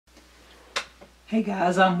Hey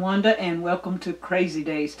guys, I'm Wanda and welcome to Crazy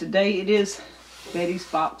Days. Today it is Bette's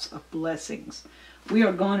Box of Blessings. We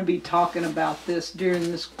are going to be talking about this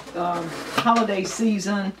during this holiday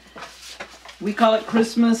season. We call it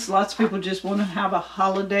Christmas. Lots of people just want to have a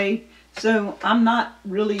holiday. So I'm not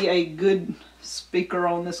really a good speaker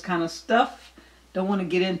on this kind of stuff. Don't want to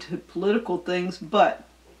get into political things, but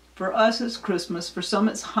for us it's Christmas. For some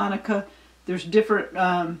it's Hanukkah. There's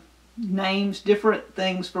different names, different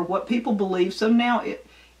things for what people believe. So now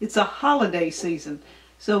it's a holiday season.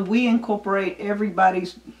 So we incorporate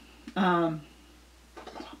everybody's,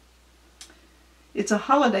 it's a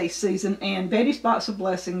holiday season, and Bette's Box of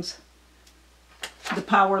Blessings, the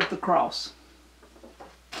power of the cross.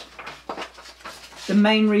 The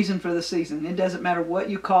main reason for the season. It doesn't matter what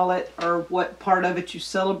you call it or what part of it you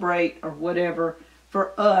celebrate or whatever.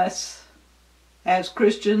 For us, as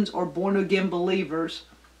Christians or born-again believers,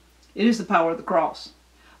 it is the power of the cross.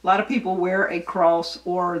 A lot of people wear a cross,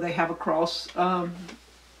 or they have a cross. Not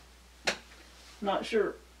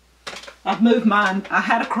sure. I've moved mine. I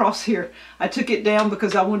had a cross here. I took it down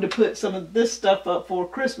because I wanted to put some of this stuff up for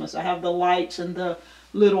Christmas. I have the lights and the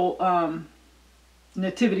little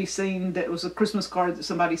nativity scene that was a Christmas card that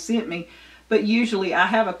somebody sent me. But usually I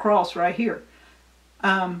have a cross right here.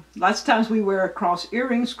 Lots of times we wear cross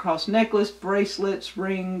earrings, cross necklace, bracelets,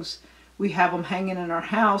 rings. We have them hanging in our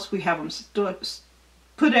house. We have them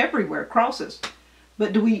put everywhere, crosses.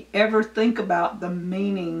 But do we ever think about the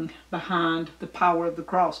meaning behind the power of the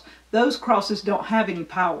cross? Those crosses don't have any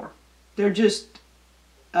power. They're just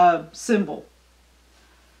a symbol.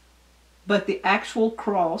 But the actual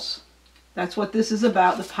cross, that's what this is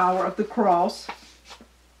about, the power of the cross.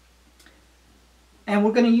 And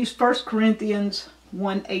we're going to use 1 Corinthians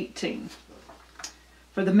 1:18.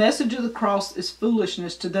 For the message of the cross is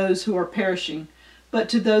foolishness to those who are perishing, but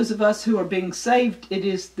to those of us who are being saved, it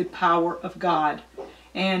is the power of God.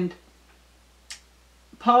 And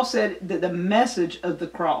Paul said that the message of the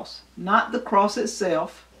cross, not the cross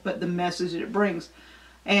itself, but the message it brings.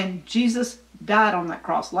 And Jesus died on that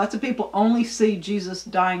cross. Lots of people only see Jesus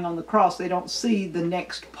dying on the cross. They don't see the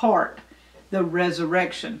next part, the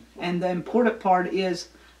resurrection. And the important part is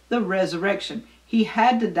the resurrection. He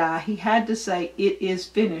had to die. He had to say it is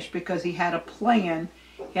finished because he had a plan.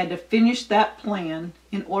 He had to finish that plan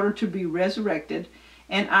in order to be resurrected.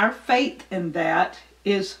 And our faith in that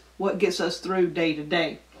is what gets us through day to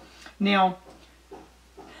day. Now,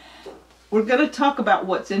 we're going to talk about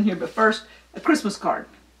what's in here. But first, a Christmas card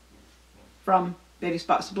from Bette's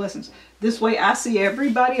Box of Blessings. This way I see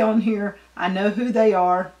everybody on here. I know who they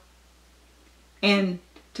are. And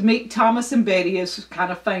to meet Thomas and Bette is kind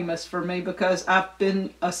of famous for me because I've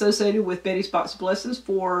been associated with Bette's Box of Blessings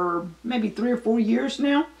for maybe 3 or 4 years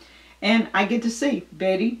now. And I get to see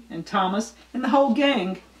Bette and Thomas and the whole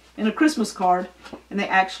gang in a Christmas card, and they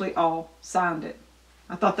actually all signed it.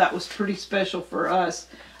 I thought that was pretty special for us.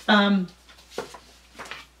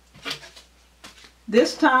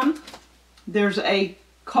 This time there's a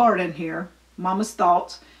card in here, Mama's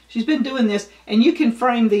Thoughts. She's been doing this, and you can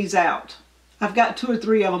frame these out. I've got 2 or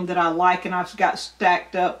 3 of them that I like, and I've got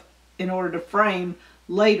stacked up in order to frame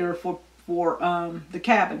later for the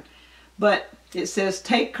cabin. But it says,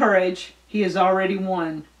 "Take courage, he has already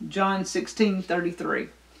won." John 16:33.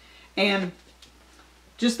 And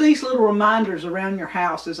just these little reminders around your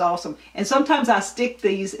house is awesome. And sometimes I stick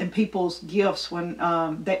these in people's gifts when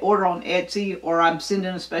they order on Etsy, or I'm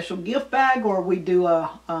sending a special gift bag, or we do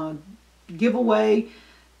a giveaway.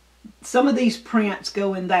 Some of these prints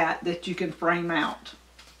go in that you can frame out.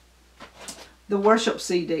 The worship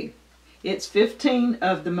CD. It's 15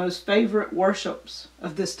 of the most favorite worships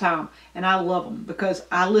of this time. And I love them because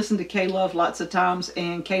I listen to K-Love lots of times.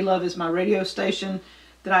 And K-Love is my radio station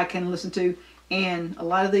that I can listen to. And a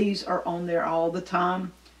lot of these are on there all the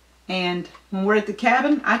time. And when we're at the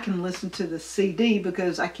cabin, I can listen to the CD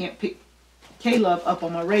because I can't pick K-Love up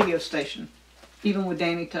on my radio station. Even with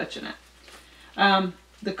Danny touching it.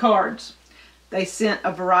 The cards. They sent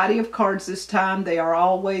a variety of cards this time. They are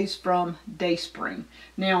always from Dayspring.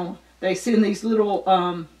 Now, they send these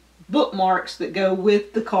little bookmarks that go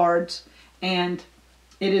with the cards. And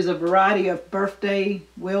it is a variety of birthday,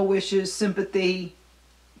 well wishes, sympathy,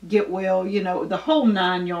 get well, you know, the whole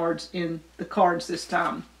 9 yards in the cards this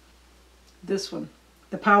time. This one,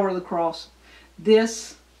 the power of the cross.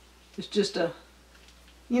 This is just a,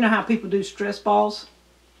 you know how people do stress balls?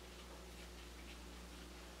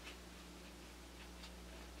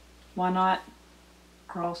 Why not?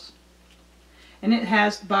 Cross. And it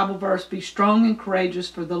has the Bible verse, "Be strong and courageous,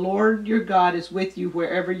 for the Lord your God is with you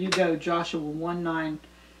wherever you go." Joshua 1:9. Isn't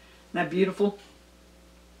that beautiful?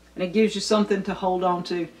 And it gives you something to hold on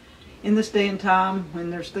to. in this day and time when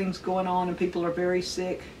there's things going on and people are very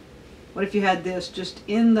sick, what if you had this just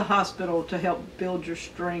in the hospital to help build your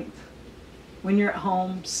strength? When you're at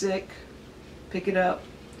home sick, pick it up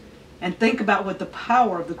and think about what the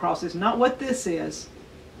power of the cross is, not what this is.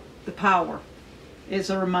 The power is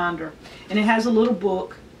a reminder. And it has a little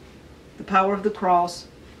book, The Power of the Cross,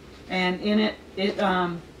 and in it, it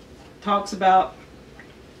talks about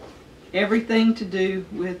everything to do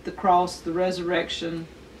with the cross, the resurrection,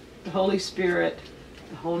 the Holy Spirit,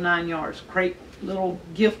 the whole 9 yards. Great little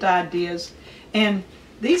gift ideas. And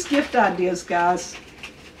these gift ideas, guys,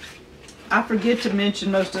 I forget to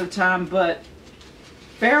mention most of the time, but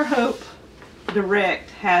Fairhope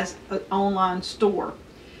Direct has an online store.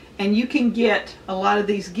 And you can get a lot of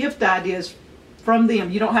these gift ideas from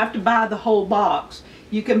them. You don't have to buy the whole box.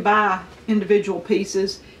 You can buy individual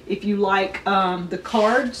pieces. If you like the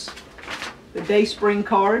cards, the Day Spring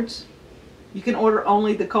cards, you can order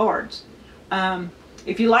only the cards.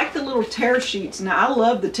 If you like the little tear sheets, now I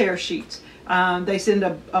love the tear sheets. They send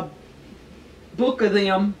a book of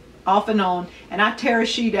them off and on, and I tear a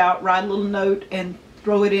sheet out, write a little note, and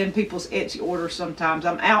throw it in people's Etsy orders sometimes.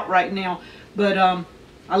 I'm out right now, but I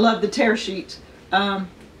love the tear sheets.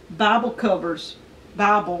 Bible covers,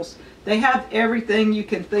 Bibles, they have everything you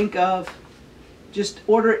can think of. Just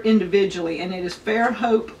order it individually, and it is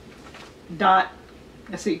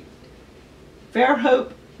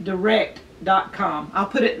fairhopedirect.com. I'll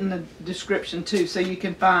put it in the description too, so you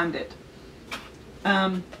can find it.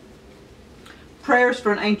 Prayers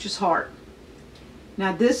for an Anxious Heart.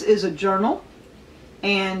 Now this is a journal,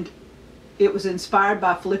 and it was inspired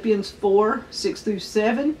by Philippians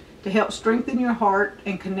 4:6-7 to help strengthen your heart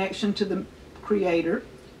and connection to the Creator.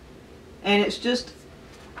 And it's just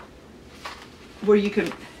where you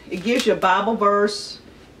can, it gives you a Bible verse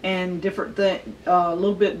and different a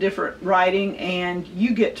little bit different writing, and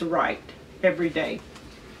you get to write every day.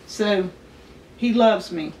 So, He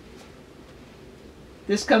loves me.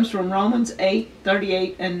 This comes from Romans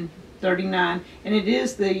 8:38 and 39, and it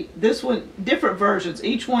is this one, different versions.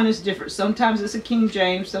 Each one is different. Sometimes it's a King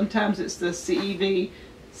James, sometimes it's the CEV,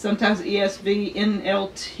 sometimes ESV,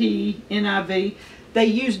 NLT, NIV. They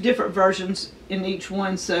use different versions in each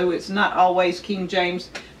one, so it's not always King James.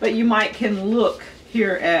 But you can look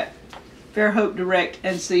here at Fairhope Direct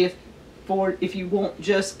and see if you want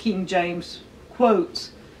just King James quotes,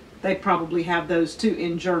 they probably have those too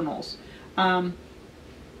in journals.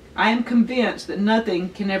 I am convinced that nothing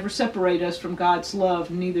can ever separate us from God's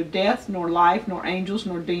love, neither death, nor life, nor angels,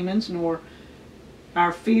 nor demons, nor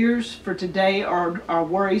our fears for today or our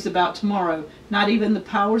worries about tomorrow. Not even the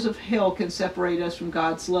powers of hell can separate us from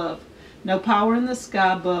God's love. No power in the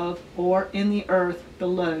sky above or in the earth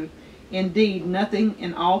below. Indeed, nothing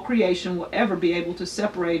in all creation will ever be able to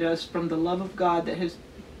separate us from the love of God that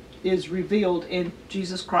is revealed in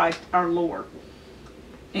Jesus Christ our Lord.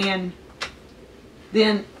 And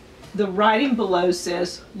then the writing below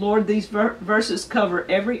says, Lord, these verses cover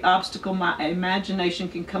every obstacle my imagination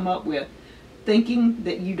can come up with, thinking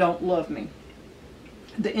that you don't love me.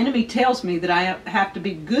 The enemy tells me that I have to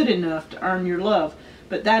be good enough to earn your love,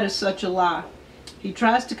 but that is such a lie. He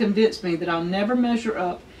tries to convince me that I'll never measure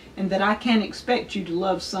up and that I can't expect you to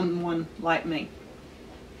love someone like me.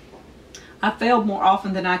 I failed more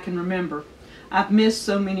often than I can remember. I've missed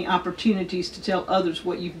so many opportunities to tell others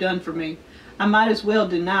what you've done for me. I might as well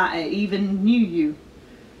deny I even knew you.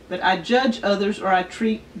 But I judge others, or I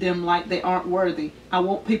treat them like they aren't worthy. I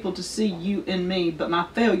want people to see you in me, but my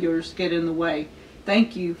failures get in the way.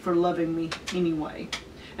 Thank you for loving me anyway.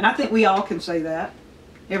 And I think we all can say that.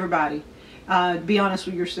 Everybody. Be honest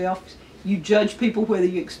with yourself. You judge people whether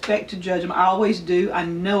you expect to judge them. I always do. I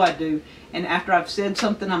know I do. And after I've said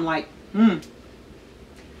something, I'm like,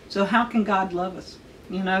 So how can God love us?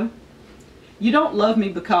 You know? You don't love me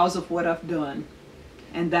because of what I've done.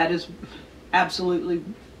 And that is absolutely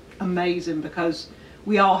amazing, because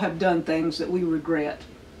we all have done things that we regret.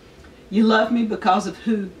 You love me because of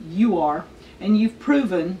who you are, and you've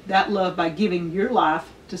proven that love by giving your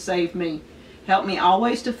life to save me. Help me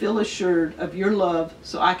always to feel assured of your love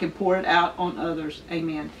so I can pour it out on others.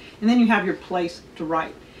 Amen. And then you have your place to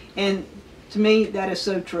write. And to me, that is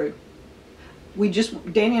so true.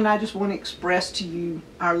 Danny and I just want to express to you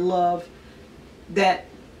our love, that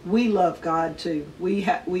we love God too.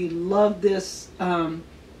 We love this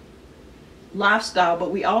lifestyle,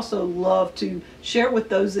 but we also love to share with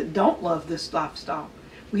those that don't love this lifestyle.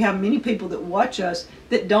 We have many people that watch us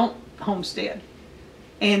that don't homestead.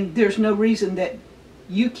 And there's no reason that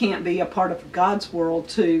you can't be a part of God's world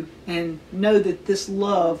too, and know that this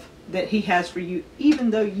love that He has for you,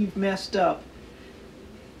 even though you've messed up,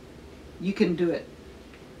 you can do it.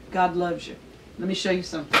 God loves you. Let me show you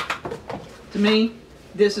something. To me,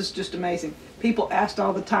 this is just amazing. People asked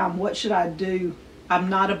all the time, what should I do? I'm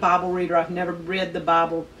not a Bible reader. I've never read the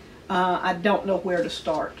Bible. I don't know where to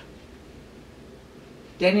start.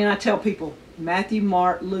 Danny and I tell people, Matthew,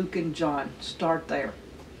 Mark, Luke, and John. Start there.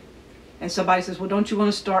 And somebody says, well, don't you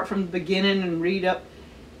want to start from the beginning and read up?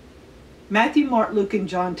 Matthew, Mark, Luke, and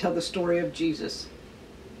John tell the story of Jesus.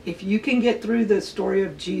 If you can get through the story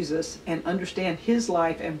of Jesus and understand his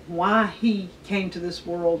life and why he came to this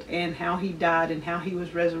world and how he died and how he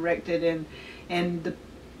was resurrected and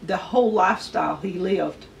the whole lifestyle he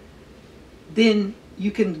lived, then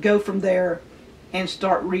you can go from there and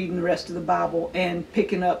start reading the rest of the Bible and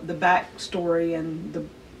picking up the backstory and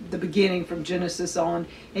the beginning from Genesis on,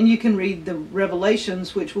 and you can read the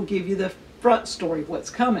Revelations, which will give you the front story of what's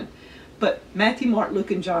coming. But Matthew, Mark,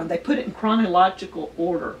 Luke, and John, they put it in chronological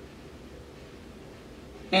order.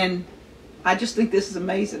 And I just think this is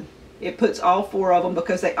amazing. It puts all four of them,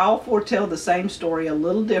 because they all four tell the same story a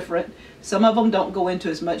little different. Some of them don't go into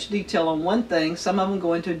as much detail on one thing. Some of them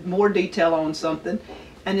go into more detail on something.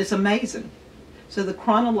 And it's amazing. So the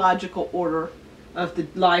chronological order of the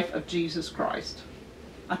life of Jesus Christ.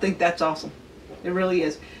 I think that's awesome. It really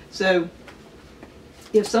is. So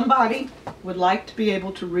if somebody would like to be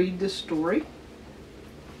able to read this story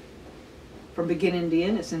from beginning to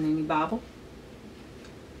end, it's in any Bible.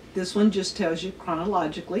 This one just tells you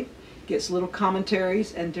chronologically, gets little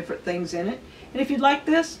commentaries and different things in it. And if you'd like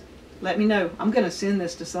this, let me know. I'm going to send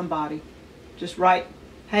this to somebody. Just write,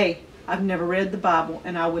 hey, I've never read the Bible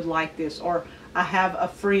and I would like this. Or I have a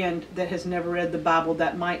friend that has never read the Bible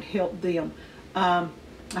that might help them. I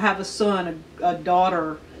have a son, a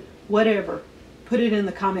daughter, whatever. Put it in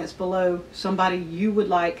the comments below, somebody you would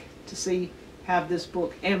like to see have this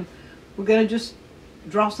book. And we're going to just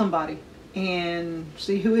draw somebody and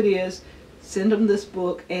see who it is, send them this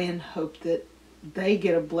book, and hope that they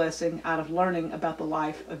get a blessing out of learning about the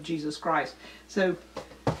life of Jesus Christ. So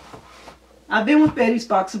I've been with Bette's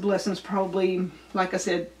Box of Blessings probably, like I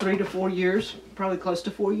said, 3 to 4 years, probably close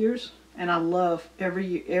to 4 years. And I love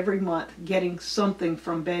every month getting something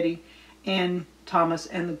from Bette and Thomas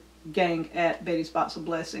and the gang at Bette's Box of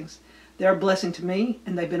Blessings. They're a blessing to me,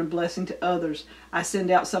 and they've been a blessing to others. I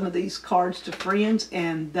send out some of these cards to friends,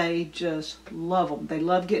 and they just love them. They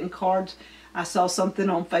love getting cards. I saw something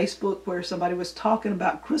on Facebook where somebody was talking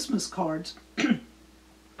about Christmas cards.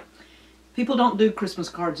 People don't do Christmas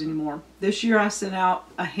cards anymore. This year I sent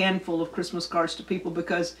out a handful of Christmas cards to people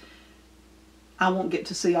because I won't get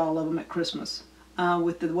to see all of them at Christmas.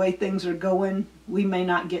 With the way things are going, we may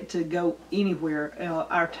not get to go anywhere.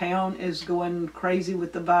 Our town is going crazy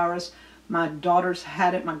with the virus. My daughter's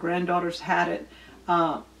had it. My granddaughter's had it.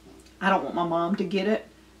 I don't want my mom to get it.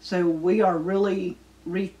 So we are really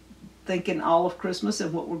rethinking all of Christmas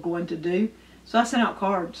and what we're going to do. So I sent out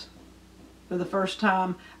cards for the first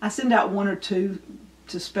time. I send out 1 or 2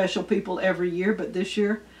 to special people every year, but this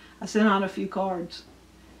year I sent out a few cards.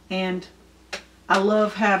 And I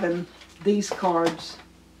love having these cards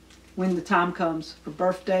when the time comes for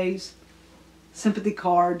birthdays, sympathy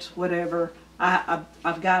cards, whatever.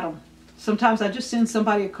 I've got them. Sometimes I just send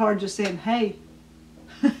somebody a card just saying, hey,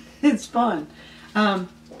 it's fun. I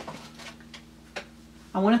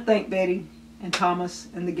want to thank Bette and Thomas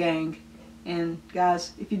and the gang. And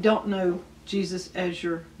guys, if you don't know Jesus as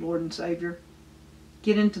your Lord and Savior,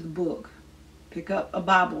 get into the book. Pick up a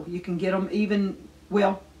Bible. You can get them even,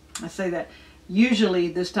 well, I say that. Usually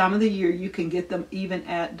this time of the year you can get them even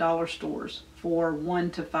at dollar stores for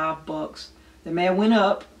 $1 to $5. They may have went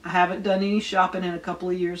up. I haven't done any shopping in a couple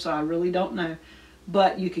of years, so I really don't know.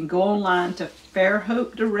 But you can go online to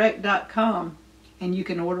fairhopedirect.com and you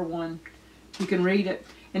can order one. You can read it.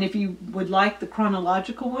 And if you would like the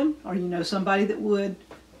chronological one, or you know somebody that would,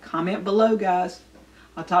 comment below, guys.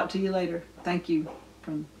 I'll talk to you later. Thank you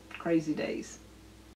from Crazy Days.